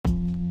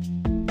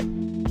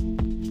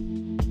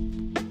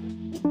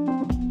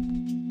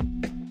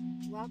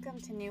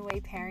to New Way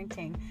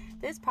Parenting.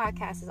 This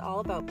podcast is all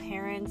about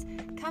parents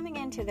coming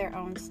into their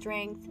own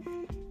strength,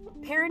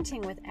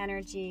 parenting with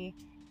energy,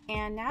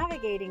 and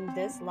navigating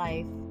this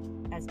life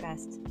as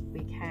best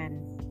we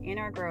can in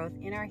our growth,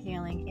 in our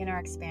healing, in our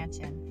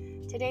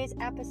expansion. Today's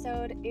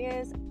episode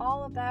is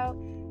all about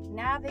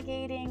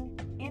navigating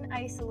in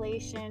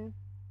isolation,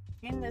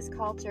 in this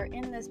culture,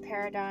 in this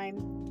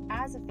paradigm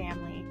as a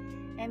family,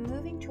 and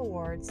moving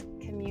towards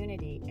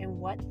community and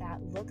what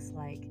that looks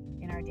like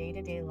in our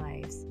day-to-day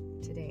lives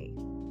today.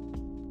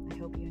 I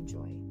hope you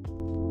enjoy.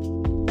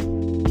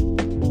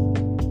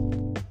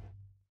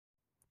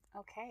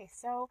 Okay,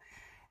 so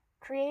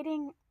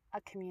creating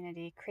a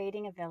community,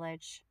 creating a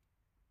village,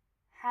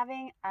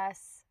 having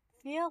us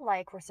feel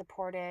like we're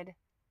supported,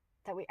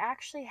 that we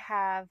actually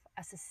have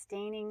a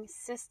sustaining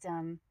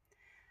system,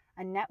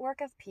 a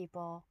network of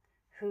people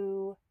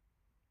who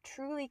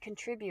truly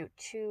contribute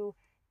to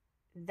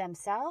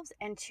themselves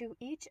and to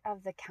each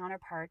of the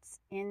counterparts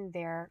in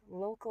their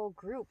local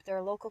group,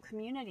 their local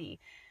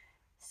community.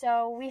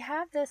 So we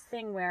have this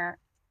thing where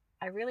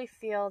I really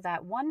feel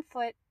that one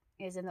foot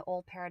is in the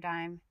old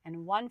paradigm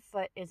and one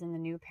foot is in the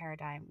new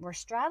paradigm. We're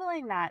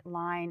straddling that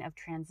line of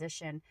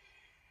transition.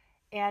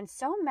 And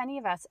so many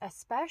of us,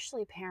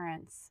 especially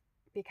parents,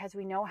 because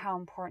we know how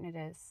important it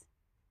is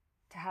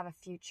to have a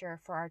future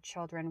for our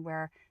children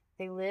where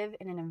they live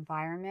in an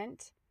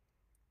environment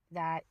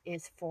that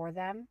is for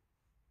them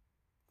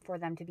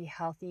to be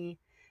healthy,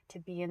 to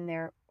be in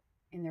their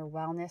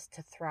wellness,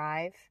 to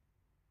thrive,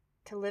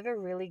 to live a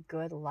really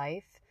good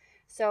life.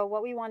 So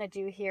what we want to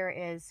do here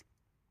is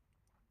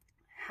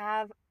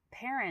have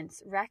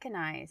parents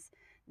recognize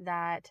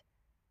that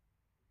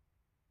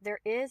there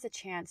is a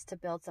chance to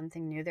build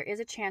something new. There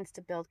is a chance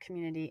to build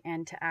community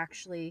and to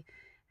actually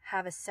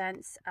have a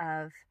sense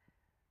of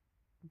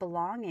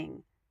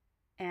belonging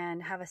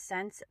and have a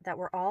sense that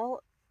we're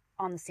all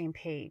on the same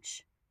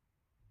page.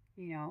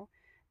 You know,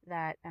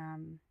 that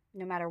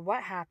no matter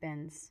what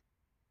happens,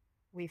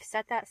 we've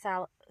set that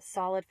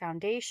solid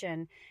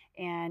foundation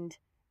and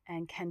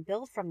can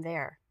build from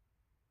there.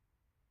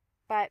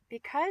 But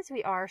because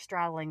we are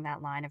straddling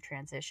that line of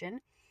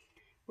transition,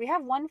 we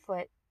have one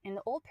foot in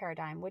the old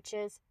paradigm, which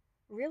is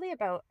really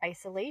about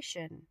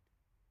isolation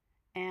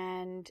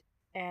and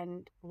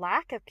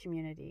lack of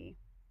community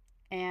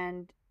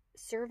and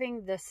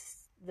serving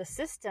the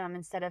system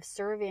instead of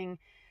serving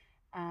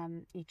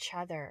each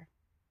other.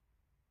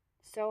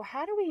 So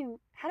how do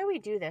we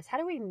do this? How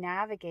do we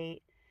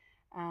navigate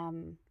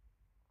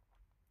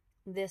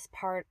this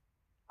part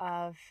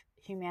of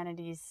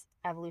humanity's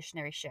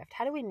evolutionary shift?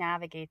 How do we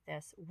navigate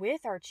this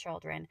with our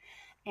children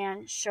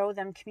and show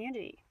them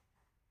community?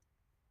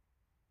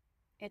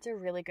 It's a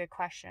really good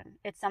question.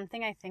 It's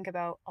something I think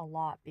about a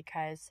lot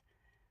because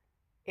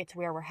it's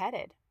where we're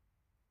headed.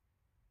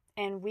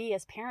 And we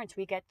as parents,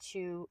 we get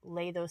to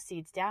lay those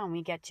seeds down.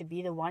 We get to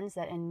be the ones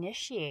that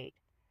initiate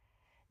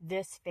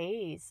this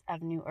phase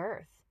of New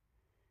Earth.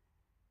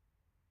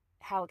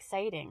 How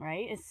exciting,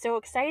 right? It's so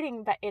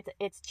exciting, but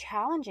it's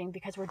challenging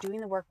because we're doing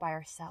the work by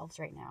ourselves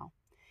right now.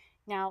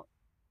 Now,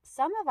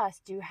 some of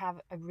us do have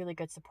a really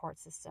good support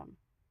system.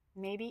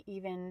 Maybe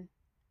even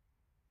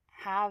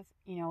have,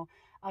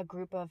 a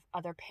group of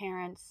other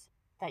parents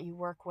that you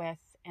work with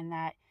and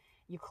that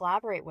you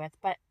collaborate with,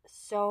 but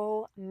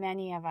so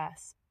many of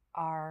us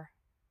are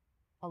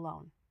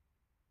alone.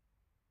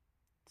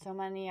 So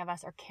many of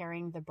us are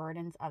carrying the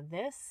burdens of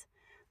this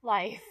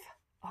life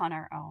on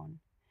our own.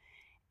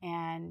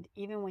 And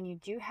even when you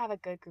do have a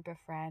good group of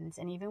friends,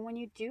 and even when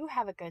you do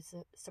have a good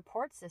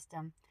support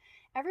system,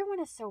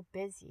 everyone is so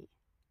busy,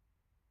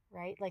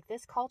 right? Like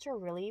this culture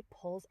really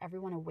pulls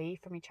everyone away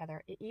from each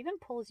other. It even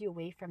pulls you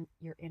away from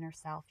your inner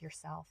self,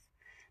 yourself,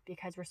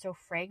 because we're so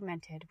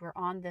fragmented. We're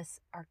on this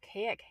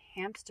archaic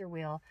hamster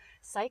wheel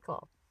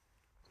cycle.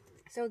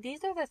 So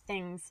these are the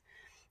things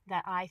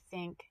that I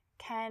think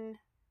can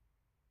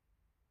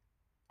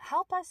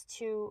help us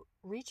to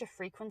reach a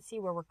frequency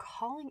where we're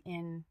calling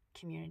in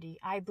community.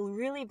 I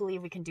really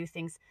believe we can do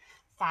things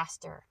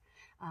faster,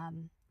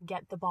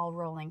 get the ball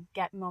rolling,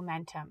 get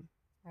momentum,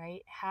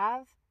 right?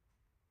 Have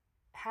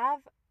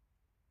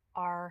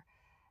our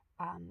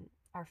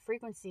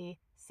frequency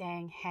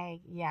saying,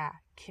 hey, yeah,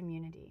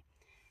 community.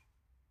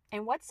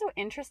 And what's so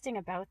interesting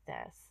about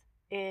this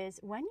is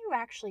when you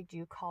actually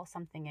do call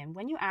something in,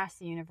 when you ask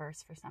the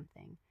universe for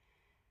something,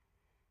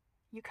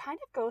 you kind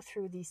of go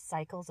through these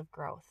cycles of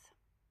growth.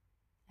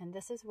 And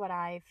this is what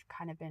I've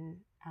kind of been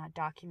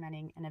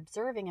documenting and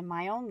observing in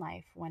my own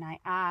life when I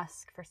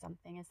ask for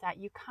something, is that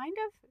you kind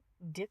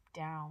of dip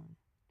down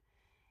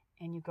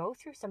and you go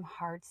through some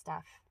hard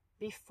stuff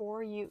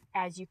before you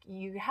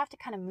have to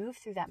kind of move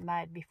through that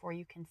mud before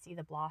you can see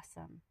the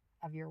blossom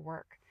of your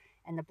work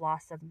and the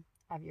blossom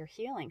of your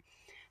healing.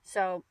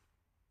 So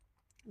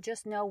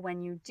just know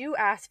when you do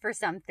ask for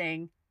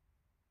something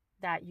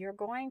that you're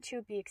going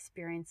to be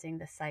experiencing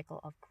the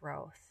cycle of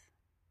growth.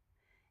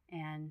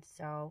 And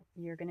so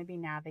you're going to be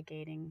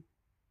navigating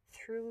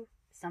through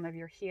some of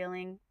your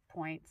healing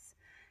points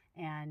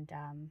and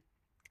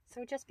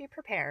So just be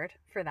prepared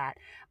for that.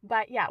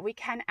 But yeah, we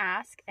can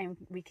ask and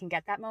we can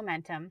get that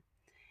momentum.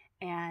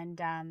 And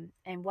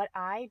what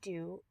I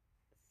do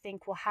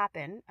think will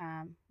happen,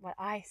 what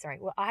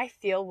I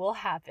feel will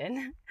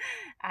happen,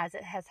 as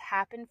it has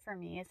happened for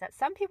me, is that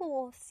some people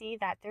will see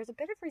that there's a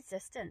bit of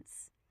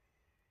resistance,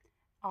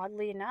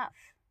 oddly enough,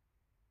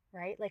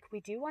 right? Like,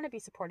 we do want to be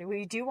supported,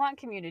 we do want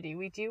community,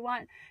 we do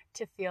want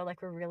to feel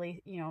like we're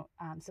really,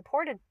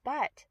 supported,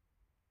 but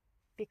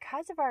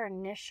because of our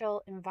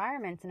initial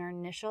environments and our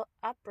initial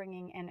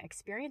upbringing and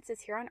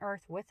experiences here on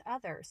earth with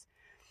others,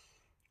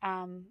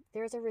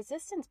 there's a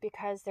resistance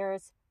because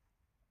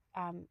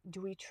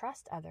do we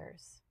trust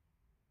others?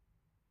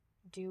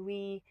 Do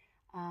we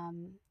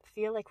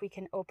feel like we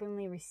can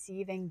openly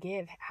receive and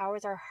give? How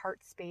is our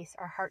heart space,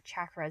 our heart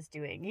chakras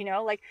doing?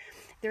 Like,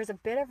 there's a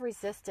bit of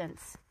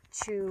resistance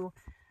to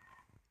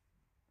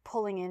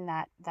pulling in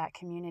that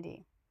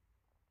community,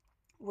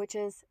 which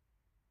is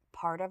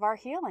part of our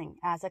healing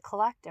as a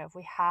collective.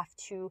 We have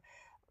to,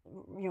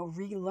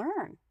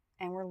 relearn,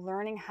 and we're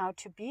learning how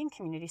to be in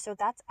community. So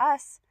that's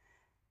us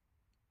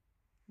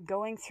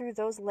going through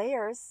those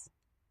layers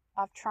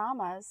of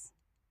traumas,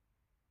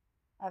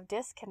 of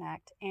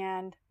disconnect,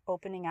 and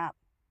opening up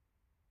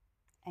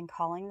and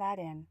calling that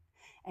in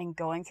and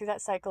going through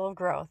that cycle of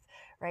growth,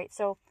 right?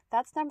 So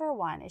that's number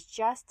one, is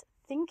just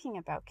thinking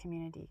about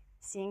community,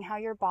 seeing how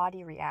your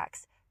body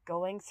reacts,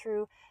 going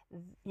through,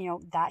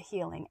 that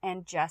healing,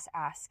 and just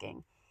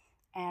asking.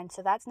 And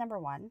so that's number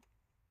one.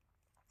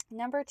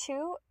 Number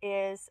two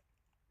is,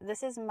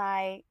 this is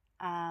my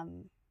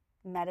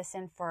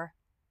medicine for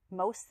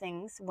most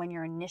things when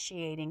you're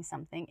initiating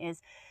something,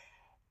 is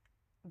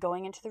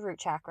going into the root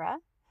chakra,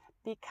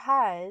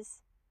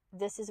 because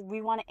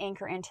we want to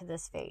anchor into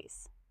this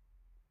phase.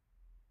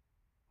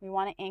 We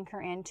want to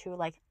anchor into,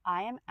 like,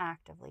 I am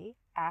actively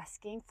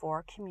asking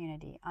for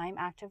community. I'm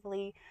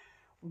actively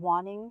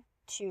wanting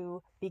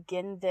to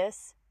begin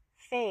this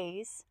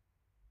phase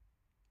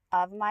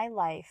of my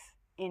life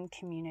in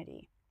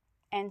community.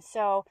 And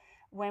so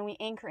when we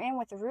anchor in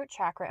with the root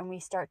chakra and we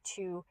start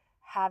to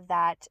have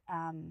that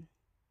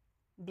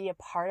be a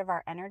part of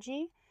our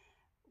energy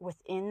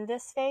within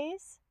this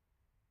phase,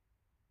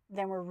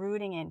 then we're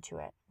rooting into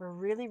it. We're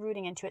really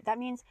rooting into it. That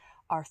means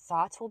our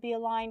thoughts will be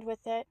aligned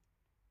with it,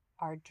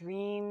 our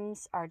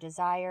dreams, our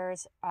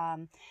desires,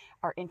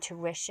 our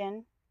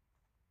intuition.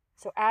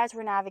 So as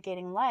we're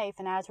navigating life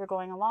and as we're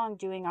going along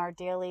doing our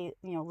daily,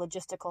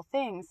 logistical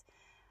things,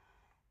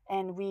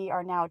 and we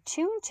are now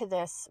tuned to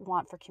this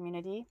want for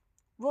community,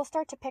 we'll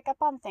start to pick up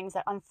on things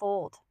that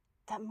unfold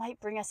that might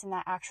bring us in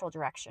that actual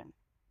direction.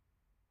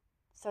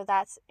 So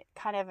that's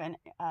kind of an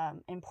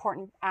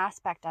important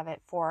aspect of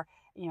it for,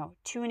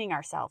 tuning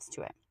ourselves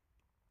to it.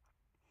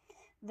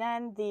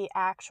 Then the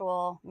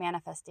actual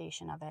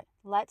manifestation of it.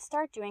 Let's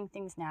start doing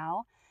things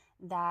now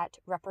that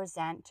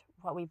represent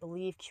what we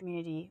believe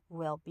community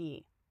will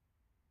be,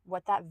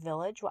 what that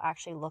village will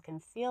actually look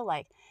and feel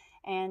like.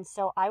 And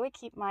so I would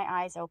keep my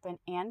eyes open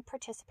and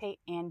participate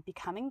and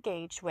become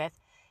engaged with,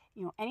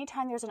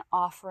 anytime there's an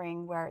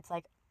offering where it's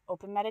like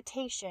open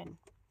meditation,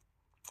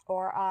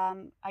 or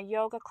a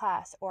yoga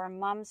class, or a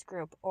mom's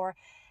group, or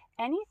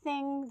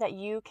anything that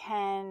you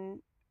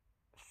can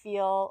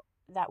feel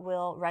that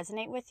will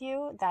resonate with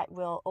you, that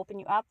will open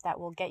you up, that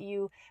will get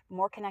you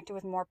more connected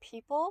with more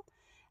people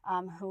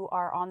who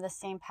are on the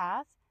same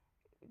path.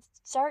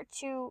 Start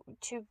to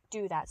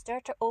do that.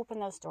 Start to open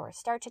those doors.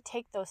 Start to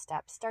take those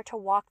steps. Start to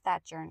walk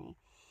that journey,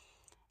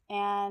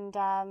 and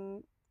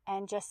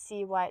just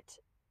see what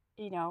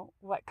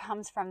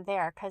comes from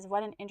there. Because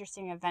what an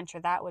interesting adventure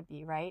that would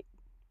be, right?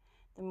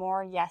 The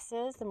more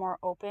yeses, the more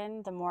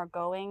open, the more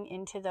going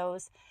into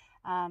those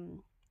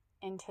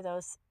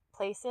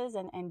places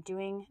and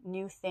doing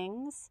new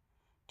things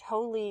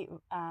totally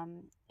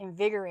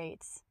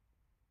invigorates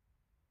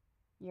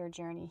your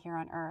journey here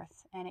on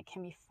earth, and it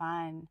can be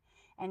fun.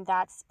 And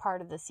that's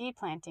part of the seed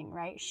planting,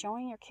 right?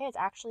 Showing your kids,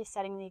 actually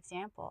setting the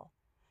example,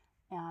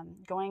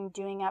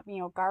 doing up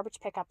garbage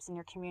pickups in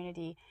your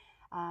community,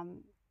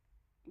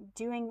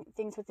 doing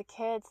things with the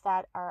kids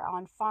that are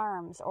on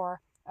farms,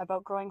 or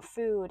about growing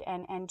food,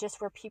 and just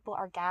where people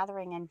are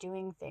gathering and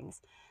doing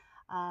things,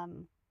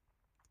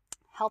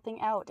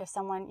 helping out if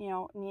someone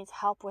needs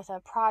help with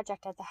a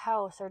project at the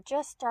house, or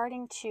just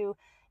starting to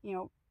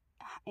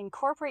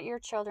incorporate your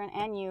children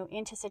and you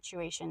into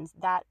situations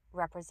that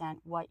represent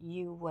what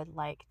you would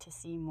like to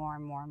see more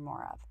and more and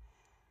more of.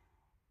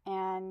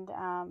 And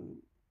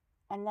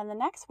then the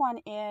next one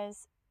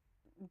is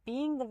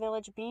being the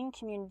village, being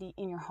community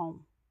in your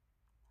home.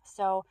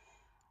 So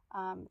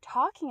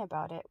talking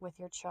about it with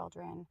your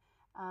children,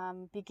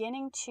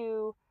 beginning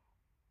to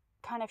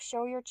kind of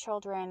show your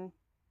children,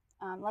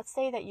 let's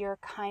say that you're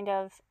kind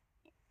of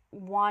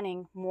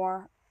wanting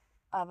more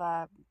of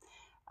a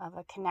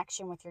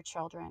connection with your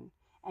children,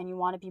 and you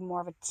want to be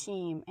more of a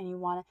team, and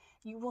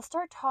you will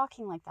start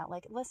talking like that.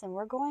 Like, listen,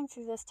 we're going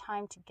through this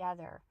time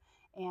together,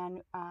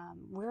 and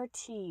we're a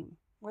team.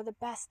 We're the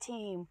best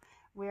team.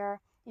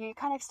 You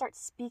kind of start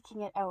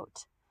speaking it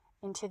out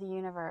into the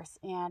universe,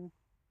 and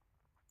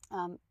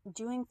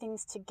doing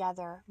things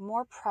together,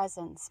 more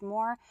presence,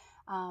 more,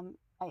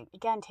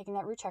 again, taking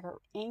that root chakra,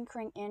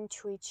 anchoring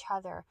into each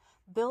other,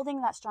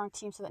 building that strong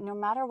team so that no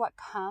matter what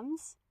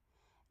comes,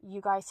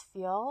 you guys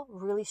feel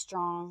really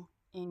strong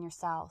in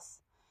yourselves,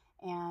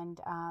 and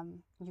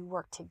you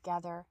work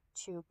together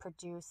to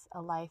produce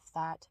a life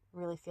that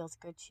really feels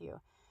good to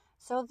you.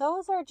 So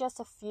those are just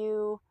a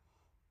few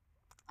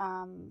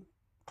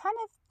kind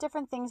of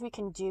different things we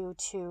can do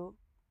to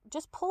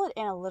just pull it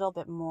in a little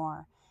bit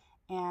more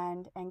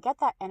and get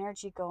that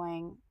energy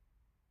going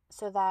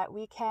so that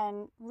we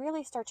can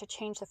really start to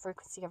change the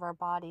frequency of our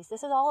bodies.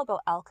 This is all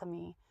about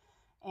alchemy,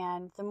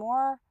 and the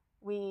more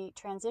we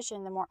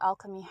transition, the more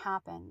alchemy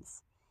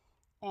happens.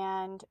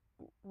 And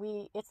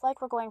it's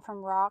like we're going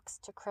from rocks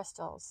to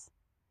crystals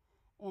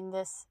in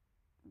this,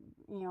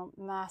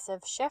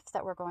 massive shift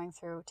that we're going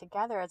through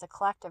together as a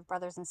collective,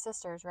 brothers and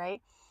sisters,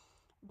 right?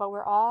 But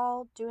we're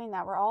all doing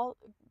that. We're all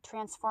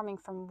transforming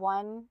from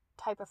one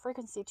type of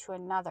frequency to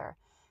another.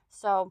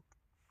 So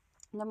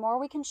the more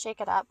we can shake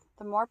it up,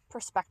 the more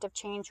perspective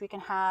change we can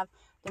have,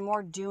 the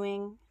more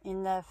doing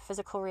in the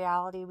physical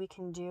reality we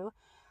can do,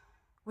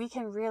 we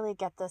can really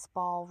get this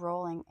ball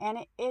rolling. And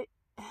it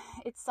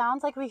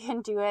sounds like we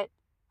can do it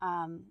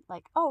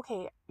like, oh,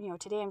 okay,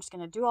 today I'm just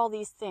going to do all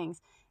these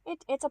things.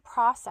 It's a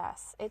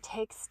process. It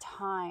takes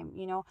time.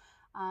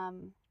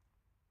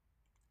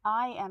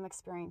 I am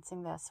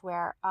experiencing this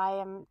where I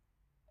am,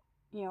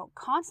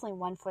 constantly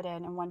 1 foot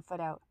in and 1 foot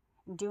out,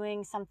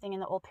 doing something in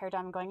the old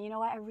paradigm, going, you know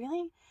what, I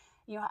really,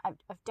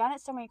 I've done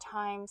it so many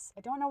times.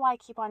 I don't know why I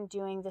keep on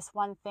doing this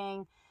one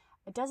thing.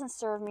 It doesn't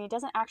serve me. It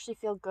doesn't actually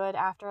feel good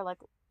after, like,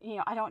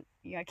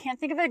 I can't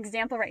think of an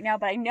example right now,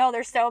 but I know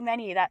there's so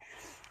many that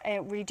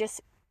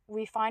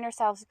we find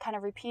ourselves kind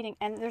of repeating,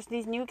 and there's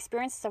these new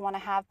experiences I want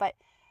to have, but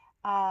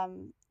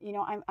I'm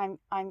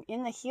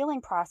in the healing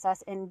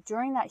process, and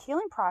during that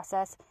healing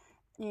process,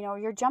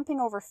 you're jumping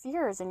over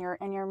fears, and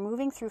you're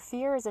moving through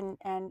fears and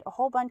a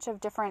whole bunch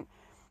of different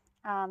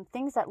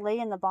things that lay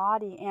in the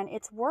body, and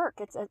it's work.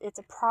 It's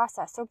a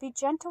process. So be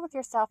gentle with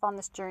yourself on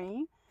this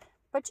journey,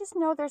 but just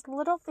know there's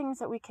little things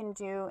that we can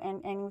do,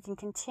 and we can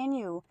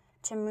continue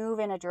to move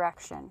in a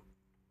direction,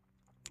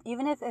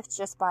 even if it's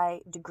just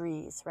by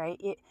degrees, right?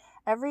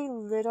 Every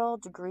little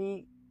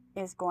degree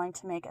is going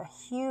to make a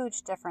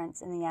huge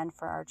difference in the end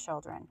for our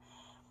children.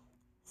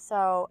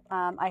 So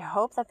I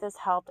hope that this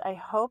helped. I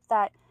hope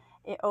that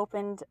it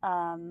opened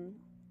a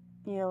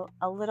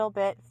little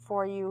bit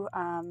for you,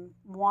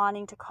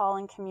 wanting to call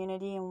in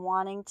community and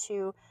wanting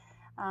to,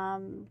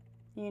 kind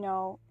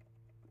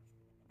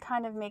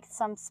of make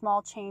some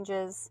small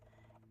changes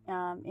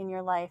in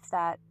your life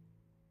that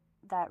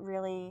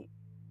really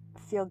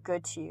feel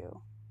good to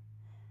you.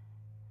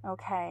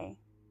 Okay,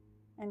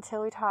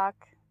 until we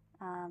talk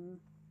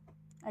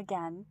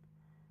again,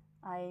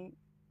 I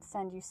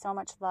send you so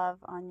much love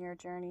on your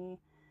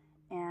journey,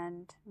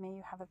 and may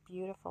you have a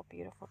beautiful,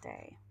 beautiful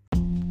day.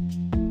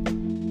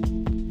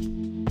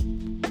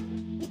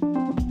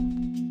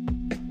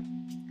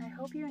 I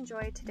hope you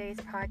enjoyed today's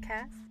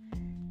podcast.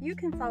 You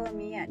can follow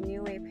me at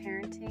New Way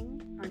Parenting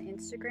on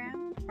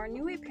Instagram or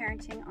New Way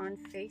Parenting on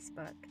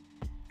Facebook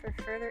for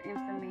further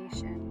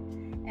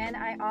information. And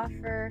I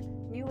offer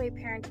New Way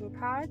Parenting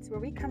Pods,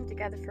 where we come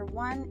together for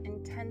one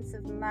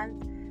intensive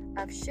month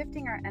of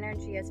shifting our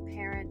energy as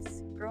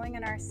parents, growing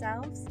in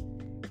ourselves,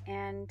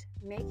 and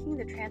making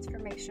the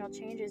transformational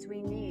changes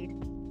we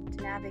need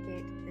to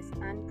navigate this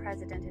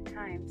unprecedented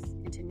times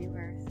into New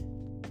Earth.